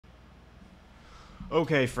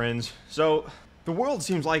Okay, friends, so the world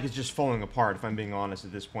seems like it's just falling apart, if I'm being honest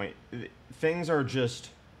at this point. Things are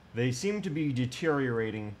just, they seem to be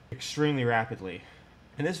deteriorating extremely rapidly.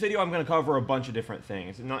 In this video, I'm going to cover a bunch of different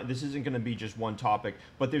things. This isn't going to be just one topic,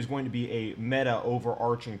 but there's going to be a meta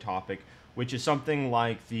overarching topic, which is something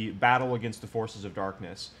like the battle against the forces of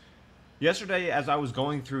darkness. Yesterday, as I was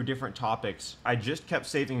going through different topics, I just kept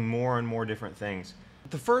saving more and more different things.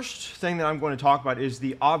 The first thing that I'm going to talk about is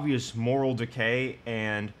the obvious moral decay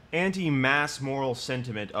and anti-mass moral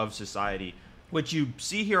sentiment of society, which you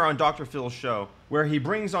see here on Dr. Phil's show, where he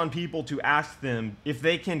brings on people to ask them if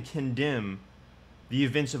they can condemn the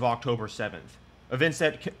events of October 7th. Events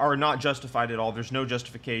that are not justified at all. There's no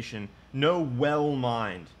justification. No well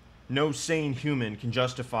mind, no sane human can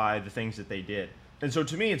justify the things that they did. And so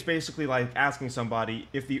to me, it's basically like asking somebody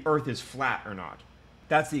if the earth is flat or not.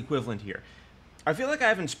 That's the equivalent here. I feel like I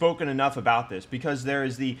haven't spoken enough about this because there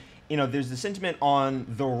is the, there's the sentiment on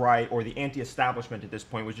the right, or the anti-establishment at this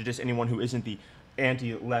point, which is just anyone who isn't the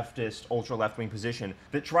anti-leftist, ultra-left-wing position,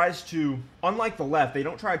 that tries to, unlike the left, they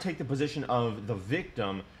don't try to take the position of the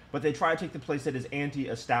victim, but they try to take the place that is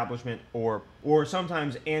anti-establishment or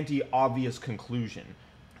sometimes anti-obvious conclusion.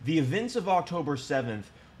 The events of October 7th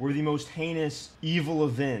were the most heinous, evil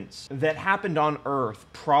events that happened on Earth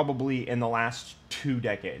probably in the last 2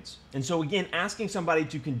 decades. And so again, asking somebody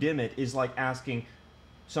to condemn it is like asking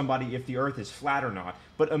somebody if the Earth is flat or not.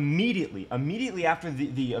 But immediately after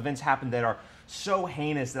the events happened that are so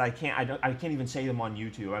heinous that I can't even say them on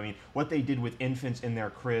YouTube. I mean, what they did with infants in their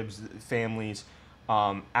cribs, families,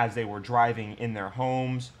 as they were driving in their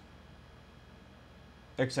homes,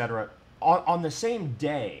 etc. On the same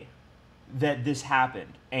day that this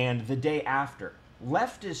happened, and the day after,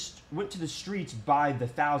 leftists went to the streets by the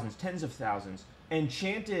thousands, tens of thousands, and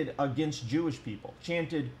chanted against Jewish people,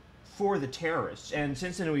 chanted for the terrorists. And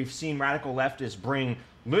since then, we've seen radical leftists bring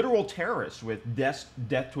literal terrorists with death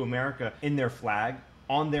to America in their flag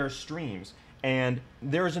on their streams. And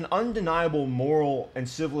there's an undeniable moral and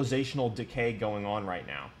civilizational decay going on right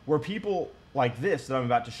now, where people like this that I'm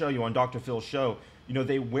about to show you on Dr. Phil's show,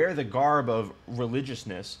 they wear the garb of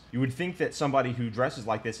religiousness. You would think that somebody who dresses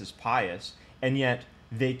like this is pious, and yet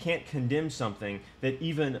they can't condemn something that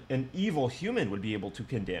even an evil human would be able to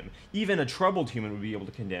condemn. Even a troubled human would be able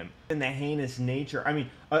to condemn. And the heinous nature, I mean,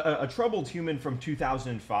 a troubled human from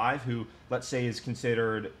 2005 who, let's say, is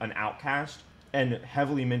considered an outcast and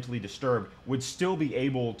heavily mentally disturbed would still be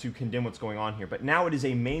able to condemn what's going on here. But now it is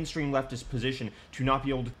a mainstream leftist position to not be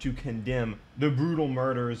able to condemn the brutal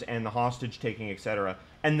murders and the hostage taking, etc.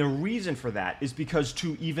 And the reason for that is because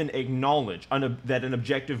to even acknowledge that an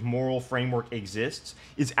objective moral framework exists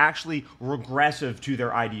is actually regressive to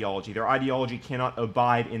their ideology. Their ideology cannot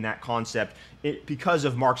abide in that concept because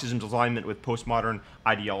of Marxism's alignment with postmodern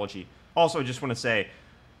ideology. Also, I just want to say,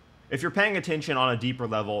 if you're paying attention on a deeper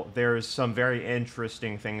level, there's some very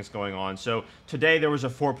interesting things going on. So today there was a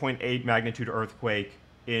 4.8 magnitude earthquake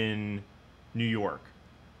in New York.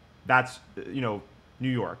 That's, New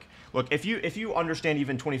York. Look, if you understand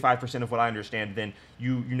even 25% of what I understand, then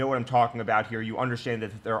you know what I'm talking about here. You understand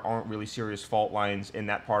that there aren't really serious fault lines in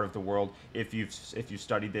that part of the world if you've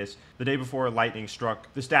studied this. The day before lightning struck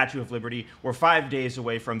the Statue of Liberty, we're 5 days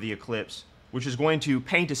away from the eclipse, which is going to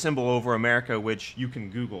paint a symbol over America, which you can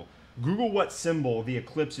Google. Google what symbol the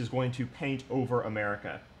eclipse is going to paint over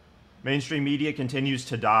America. Mainstream media continues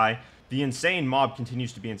to die. The insane mob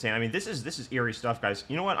continues to be insane. I mean, this is eerie stuff, guys.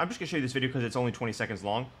 You know what? I'm just going to show you this video because it's only 20 seconds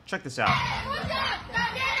long. Check this out.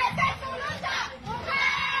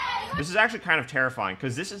 This is actually kind of terrifying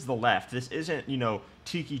because this is the left. This isn't,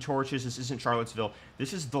 tiki torches. This isn't Charlottesville.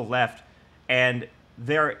 This is the left. And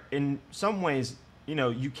they're, in some ways,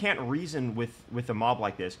 you can't reason with a mob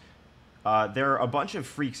like this. They're a bunch of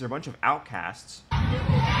freaks, they're a bunch of outcasts.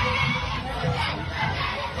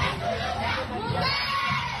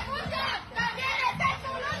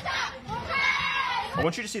 I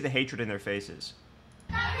want you to see the hatred in their faces.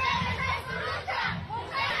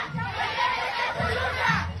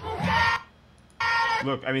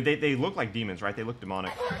 Look, I mean, they look like demons, right? They look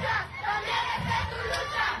demonic.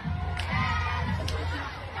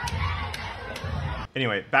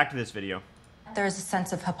 Anyway, back to this video. There's a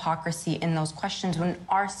sense of hypocrisy in those questions when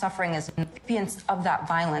our suffering is recipients of that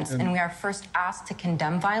violence, and we are first asked to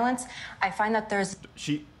condemn violence. I find that there's...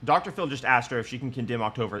 Dr. Phil just asked her if she can condemn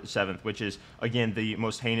October 7th, which is, again, the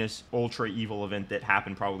most heinous, ultra-evil event that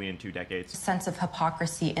happened probably in 2 decades. A sense of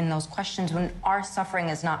hypocrisy in those questions when our suffering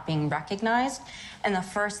is not being recognized, and the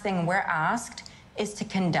first thing we're asked is to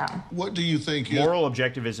condemn. What do you think moral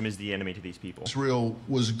objectivism is the enemy to these people? Israel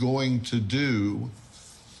was going to do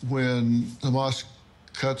when Hamas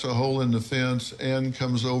cuts a hole in the fence and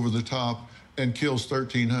comes over the top and kills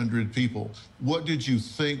 1,300 people. What did you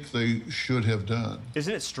think they should have done?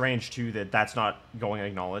 Isn't it strange, too, that that's not going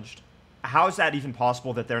acknowledged? How is that even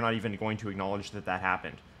possible that they're not even going to acknowledge that that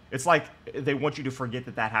happened? It's like they want you to forget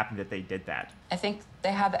that that happened, that they did that. I think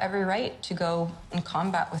they have every right to go in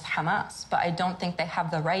combat with Hamas, but I don't think they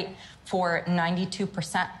have the right for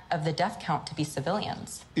 92% of the death count to be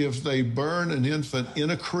civilians. If they burn an infant in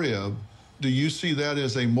a crib, do you see that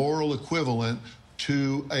as a moral equivalent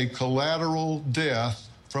to a collateral death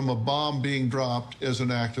from a bomb being dropped as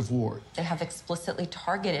an act of war? They have explicitly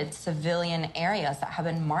targeted civilian areas that have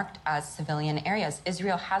been marked as civilian areas.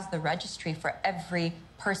 Israel has the registry for every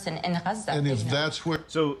person in Gaza. And if that's where...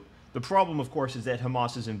 So the problem, of course, is that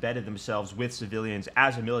Hamas has embedded themselves with civilians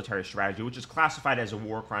as a military strategy, which is classified as a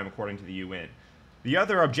war crime according to the UN. The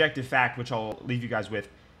other objective fact, which I'll leave you guys with,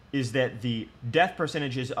 is that the death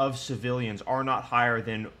percentages of civilians are not higher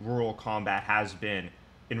than rural combat has been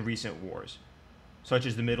in recent wars, such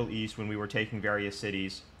as the Middle East when we were taking various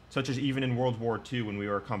cities, such as even in World War II when we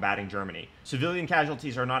were combating Germany. Civilian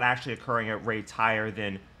casualties are not actually occurring at rates higher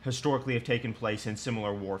than historically have taken place in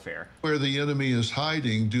similar warfare. Where the enemy is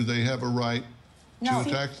hiding, do they have a right to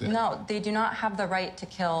attack them? No, they do not have the right to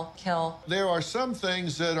kill. There are some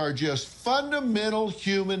things that are just fundamental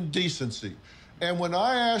human decency. And when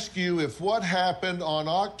I ask you if what happened on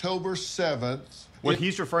October 7th... What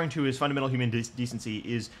he's referring to as fundamental human decency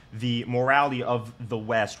is the morality of the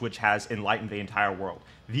West, which has enlightened the entire world.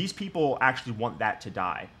 These people actually want that to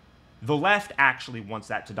die. The left actually wants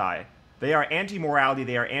that to die. They are anti-morality,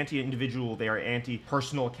 they are anti-individual, they are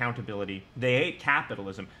anti-personal accountability. They hate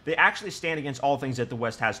capitalism. They actually stand against all things that the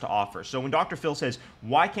West has to offer. So when Dr. Phil says,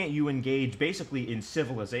 why can't you engage basically in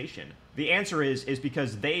civilization? The answer is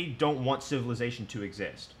because they don't want civilization to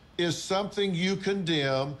exist. Is something you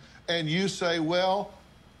condemn, and you say, well,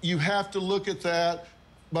 you have to look at that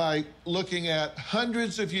by looking at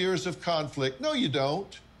hundreds of years of conflict. No, you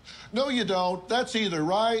don't. No, you don't. That's either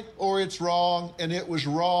right or it's wrong, and it was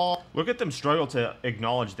wrong. Look at them struggle to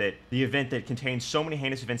acknowledge that the event that contains so many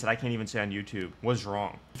heinous events that I can't even say on YouTube was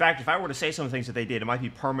wrong. In fact, if I were to say some of the things that they did, it might be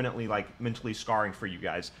permanently, mentally scarring for you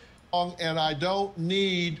guys. And I don't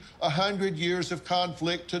need 100 years of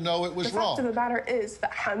conflict to know it was wrong. The fact of the matter is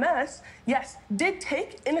that Hamas, yes, did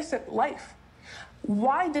take innocent life.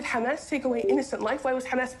 Why did Hamas take away innocent life? Why was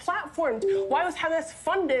Hamas platformed? Why was Hamas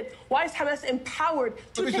funded? Why is Hamas empowered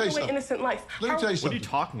to take away innocent life? Let me tell you something. What are you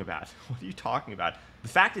talking about? What are you talking about? The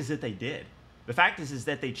fact is that they did. The fact is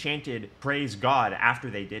that they chanted praise God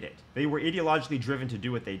after they did it. They were ideologically driven to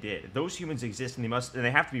do what they did. Those humans exist, and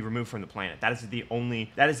they have to be removed from the planet. That is the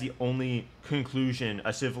only conclusion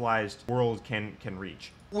a civilized world can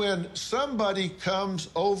reach. When somebody comes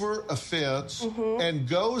over a fence and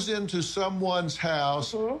goes into someone's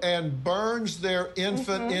house and burns their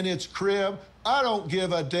infant in its crib, I don't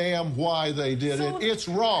give a damn why they did it. It's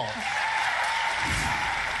wrong.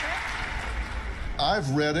 I've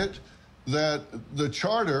read it that the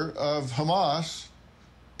charter of Hamas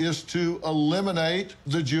is to eliminate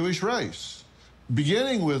the Jewish race,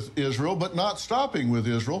 beginning with Israel, but not stopping with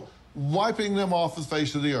Israel, wiping them off the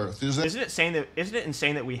face of the earth. Isn't it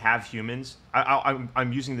insane that we have humans?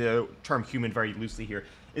 I'm using the term human very loosely here.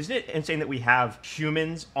 Isn't it insane that we have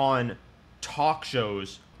humans on talk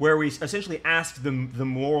shows where we essentially ask them the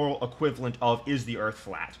moral equivalent of, is the earth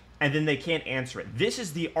flat? And then they can't answer it. This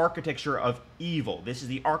is the architecture of evil. This is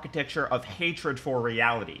the architecture of hatred for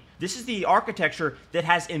reality. This is the architecture that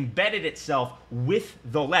has embedded itself with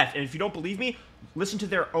the left. And if you don't believe me, listen to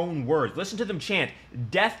their own words. Listen to them chant,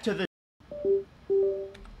 death to the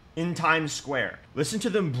in Times Square. Listen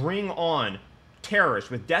to them bring on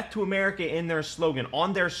terrorists with death to America in their slogan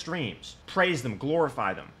on their streams. Praise them,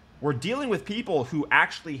 glorify them. We're dealing with people who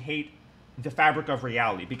actually hate the fabric of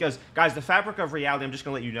reality. Because, guys, the fabric of reality, I'm just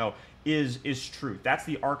going to let you know, is truth. That's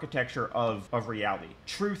the architecture of reality.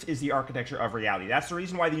 Truth is the architecture of reality. That's the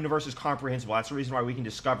reason why the universe is comprehensible. That's the reason why we can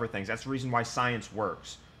discover things. That's the reason why science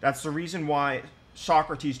works. That's the reason why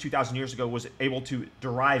Socrates 2,000 years ago was able to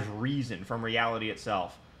derive reason from reality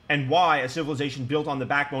itself. And why a civilization built on the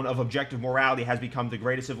backbone of objective morality has become the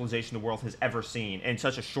greatest civilization the world has ever seen in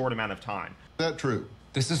such a short amount of time. Is that true?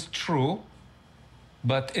 This is true,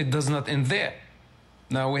 but it does not end there.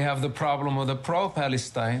 Now we have the problem of the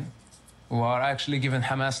pro-Palestine who are actually giving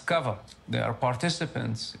Hamas cover. They are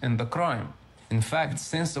participants in the crime. In fact,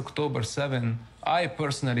 since October 7, I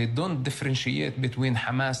personally don't differentiate between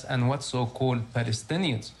Hamas and what's so-called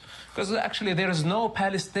Palestinians. Because actually there is no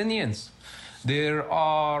Palestinians. There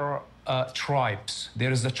are tribes.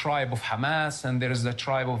 There is the tribe of Hamas, and there is the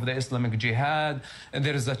tribe of the Islamic Jihad, and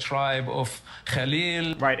there is the tribe of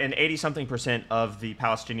Khalil. Right, and 80-something% of the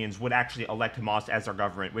Palestinians would actually elect Hamas as their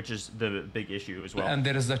government, which is the big issue as well. And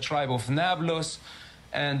there is the tribe of Nablus,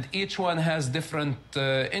 and each one has different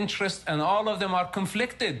interests, and all of them are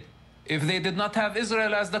conflicted. If they did not have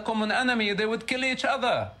Israel as the common enemy, they would kill each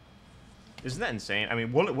other. Isn't that insane? I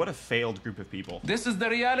mean, what a failed group of people. This is the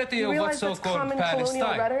reality of what's so-called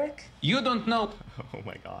Palestine. Rhetoric? You don't know. Oh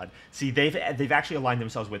my God. See, they've actually aligned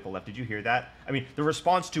themselves with the left. Did you hear that? I mean, the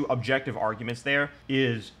response to objective arguments there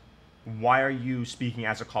is, why are you speaking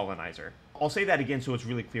as a colonizer? I'll say that again so it's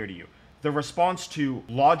really clear to you. The response to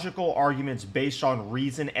logical arguments based on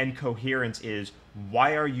reason and coherence is,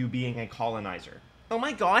 why are you being a colonizer? Oh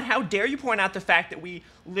my God, how dare you point out the fact that we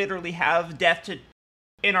literally have death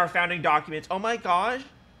in our founding documents. Oh my gosh,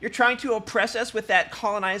 you're trying to oppress us with that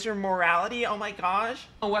colonizer morality. Oh my gosh.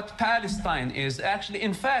 What Palestine is actually,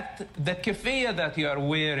 in fact, the keffiyeh that you are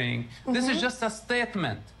wearing, this is just a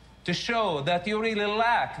statement to show that you really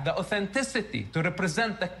lack the authenticity to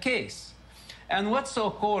represent the case. And what's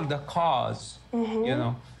so-called the cause, you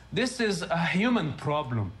know, this is a human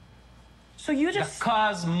problem. So you just... The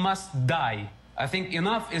cause must die. I think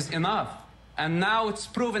enough is enough. And now it's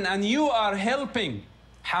proven, and you are helping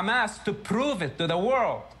Hamas to prove it to the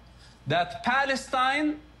world that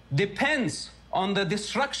Palestine depends on the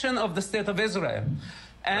destruction of the state of Israel.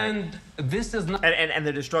 And this is not... And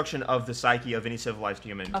the destruction of the psyche of any civilized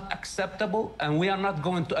human. Not acceptable, and we are not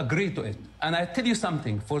going to agree to it. And I tell you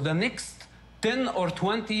something, for the next 10 or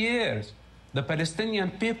 20 years, the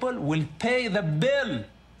Palestinian people will pay the bill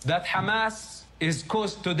that Hamas is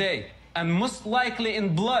caused today, and most likely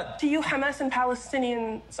in blood. To you, Hamas and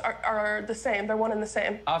Palestinians are the same. They're one and the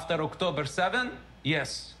same. After October 7,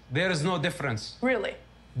 yes, there is no difference. Really?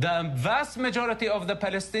 The vast majority of the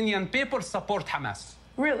Palestinian people support Hamas.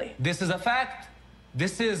 Really? This is a fact.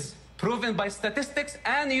 This is proven by statistics,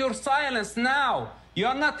 and your silence now. You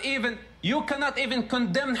cannot even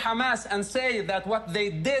condemn Hamas and say that what they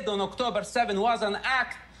did on October 7 was an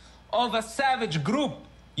act of a savage group.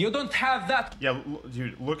 You don't have that. Yeah,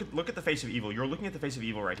 dude, look at the face of evil. You're looking at the face of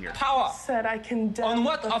evil right here. Power. Said I condemn. On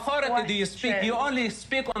what authority do you speak? You only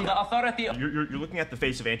speak on the authority of... You're looking at the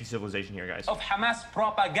face of anti-civilization here, guys. Of Hamas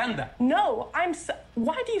propaganda. No,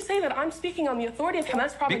 why do you say that I'm speaking on the authority of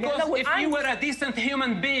Hamas propaganda? Because if you were a decent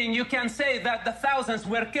human being, you can say that the thousands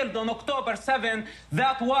were killed on October 7.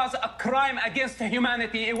 That was a crime against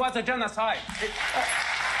humanity. It was a genocide.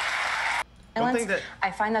 One thing that,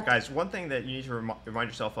 I find that guys, one thing that you need to remind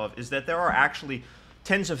yourself of is that there are actually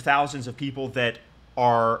tens of thousands of people that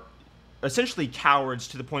are essentially cowards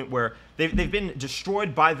to the point where they've been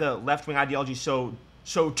destroyed by the left-wing ideology so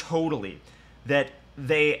totally that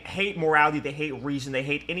they hate morality, they hate reason, they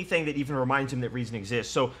hate anything that even reminds them that reason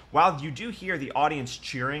exists. So while you do hear the audience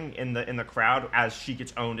cheering in the crowd as she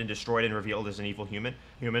gets owned and destroyed and revealed as an evil human,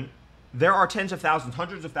 there are tens of thousands,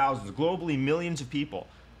 hundreds of thousands, globally millions of people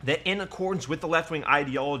that in accordance with the left-wing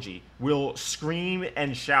ideology will scream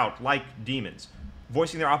and shout like demons,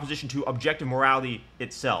 voicing their opposition to objective morality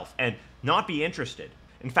itself and not be interested.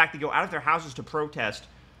 In fact, they go out of their houses to protest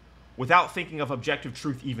without thinking of objective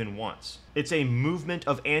truth even once. It's a movement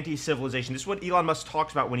of anti-civilization. This is what Elon Musk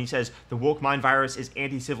talks about when he says the woke mind virus is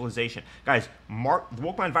anti-civilization. Guys, the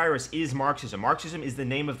woke mind virus is Marxism. Marxism is the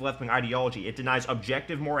name of the left-wing ideology. It denies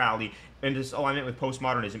objective morality and is alignment with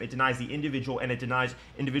postmodernism. It denies the individual and it denies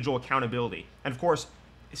individual accountability. And of course,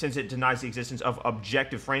 since it denies the existence of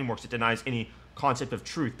objective frameworks, it denies any concept of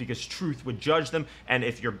truth, because truth would judge them, and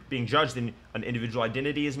if you're being judged, then an individual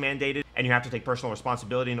identity is mandated, and you have to take personal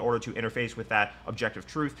responsibility in order to interface with that objective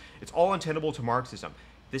truth. It's all untenable to Marxism.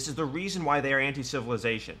 This is the reason why they are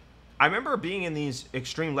anti-civilization. I remember being in these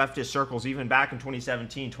extreme leftist circles even back in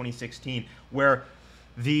 2017, 2016, where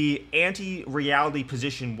the anti-reality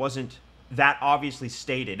position wasn't that obviously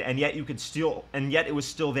stated, and yet it was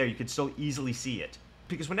still there. You could still easily see it.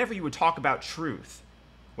 Because whenever you would talk about truth,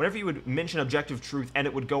 whenever you would mention objective truth and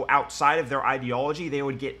it would go outside of their ideology, they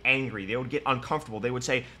would get angry. They would get uncomfortable. They would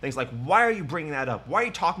say things like, why are you bringing that up? Why are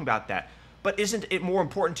you talking about that? But isn't it more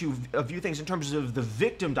important to view things in terms of the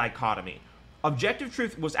victim dichotomy? Objective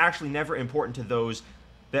truth was actually never important to those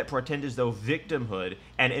that pretend as though victimhood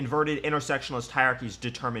and inverted intersectionalist hierarchies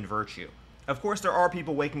determine virtue. Of course, there are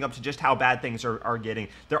people waking up to just how bad things are getting.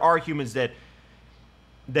 There are humans that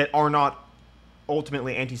are not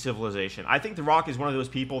ultimately anti-civilization. I think The Rock is one of those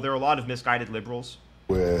people. There are a lot of misguided liberals.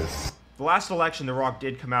 With the last election, The Rock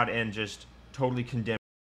did come out and just totally condemn,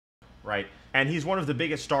 right? And he's one of the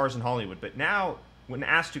biggest stars in Hollywood. But now, when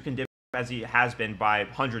asked to condemn as he has been by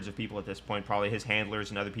hundreds of people at this point, probably his handlers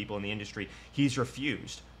and other people in the industry, he's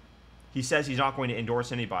refused. He says he's not going to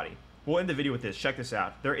endorse anybody. We'll end the video with this. Check this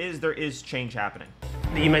out. There is change happening.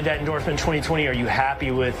 You made that endorsement in 2020. Are you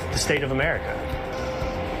happy with the state of America?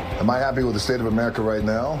 Am I happy with the state of America right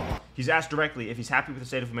now? He's asked directly if he's happy with the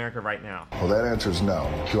state of America right now. Well, that answer is no.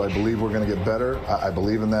 Do I believe we're going to get better? I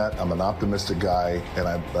believe in that. I'm an optimistic guy, and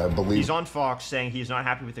I believe... He's on Fox saying he's not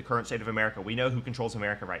happy with the current state of America. We know who controls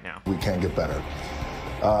America right now. We can get better.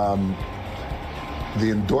 The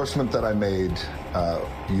endorsement that I made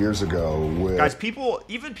years ago with... Guys,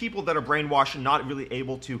 even people that are brainwashed and not really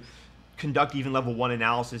able to conduct even level 1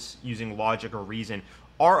 analysis using logic or reason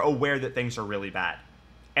are aware that things are really bad.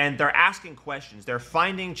 And they're asking questions. They're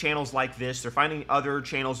finding channels like this. They're finding other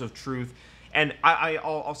channels of truth. And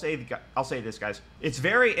I'll say this, guys. It's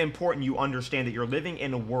very important you understand that you're living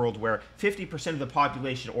in a world where 50% of the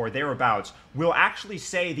population or thereabouts will actually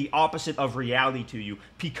say the opposite of reality to you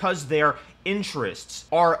because their interests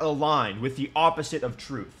are aligned with the opposite of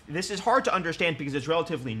truth. This is hard to understand because it's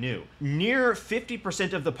relatively new. Near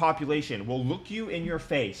 50% of the population will look you in your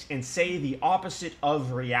face and say the opposite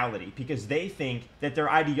of reality because they think that their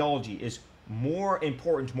ideology is more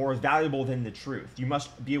important, more valuable than the truth. You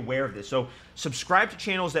must be aware of this. So subscribe to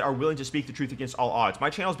channels that are willing to speak the truth against all odds. My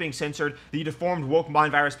channel is being censored. The deformed woke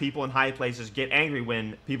mind virus people in high places get angry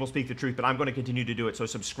when people speak the truth, but I'm going to continue to do it. So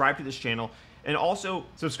subscribe to this channel, and also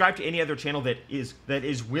subscribe to any other channel that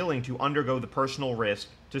is willing to undergo the personal risk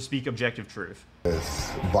to speak objective truth. With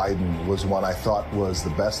Biden was one I thought was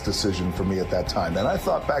the best decision for me at that time. And I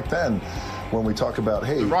thought back then, when we talk about,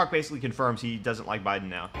 hey... The Rock basically confirms he doesn't like Biden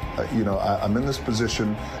now. You know, I'm in this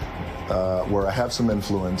position where I have some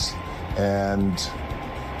influence, and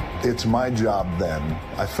it's my job then.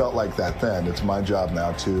 I felt like that then. It's my job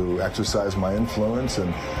now to exercise my influence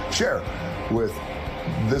and share with...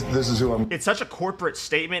 This is who I'm... It's such a corporate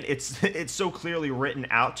statement. It's so clearly written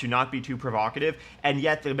out to not be too provocative, and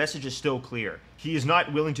yet the message is still clear. He is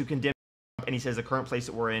not willing to condemn Trump, and he says the current place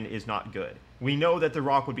that we're in is not good. We know that The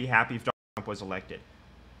Rock would be happy if Trump was elected.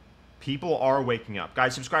 People are waking up.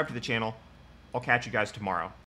 Guys, subscribe to the channel. I'll catch you guys tomorrow.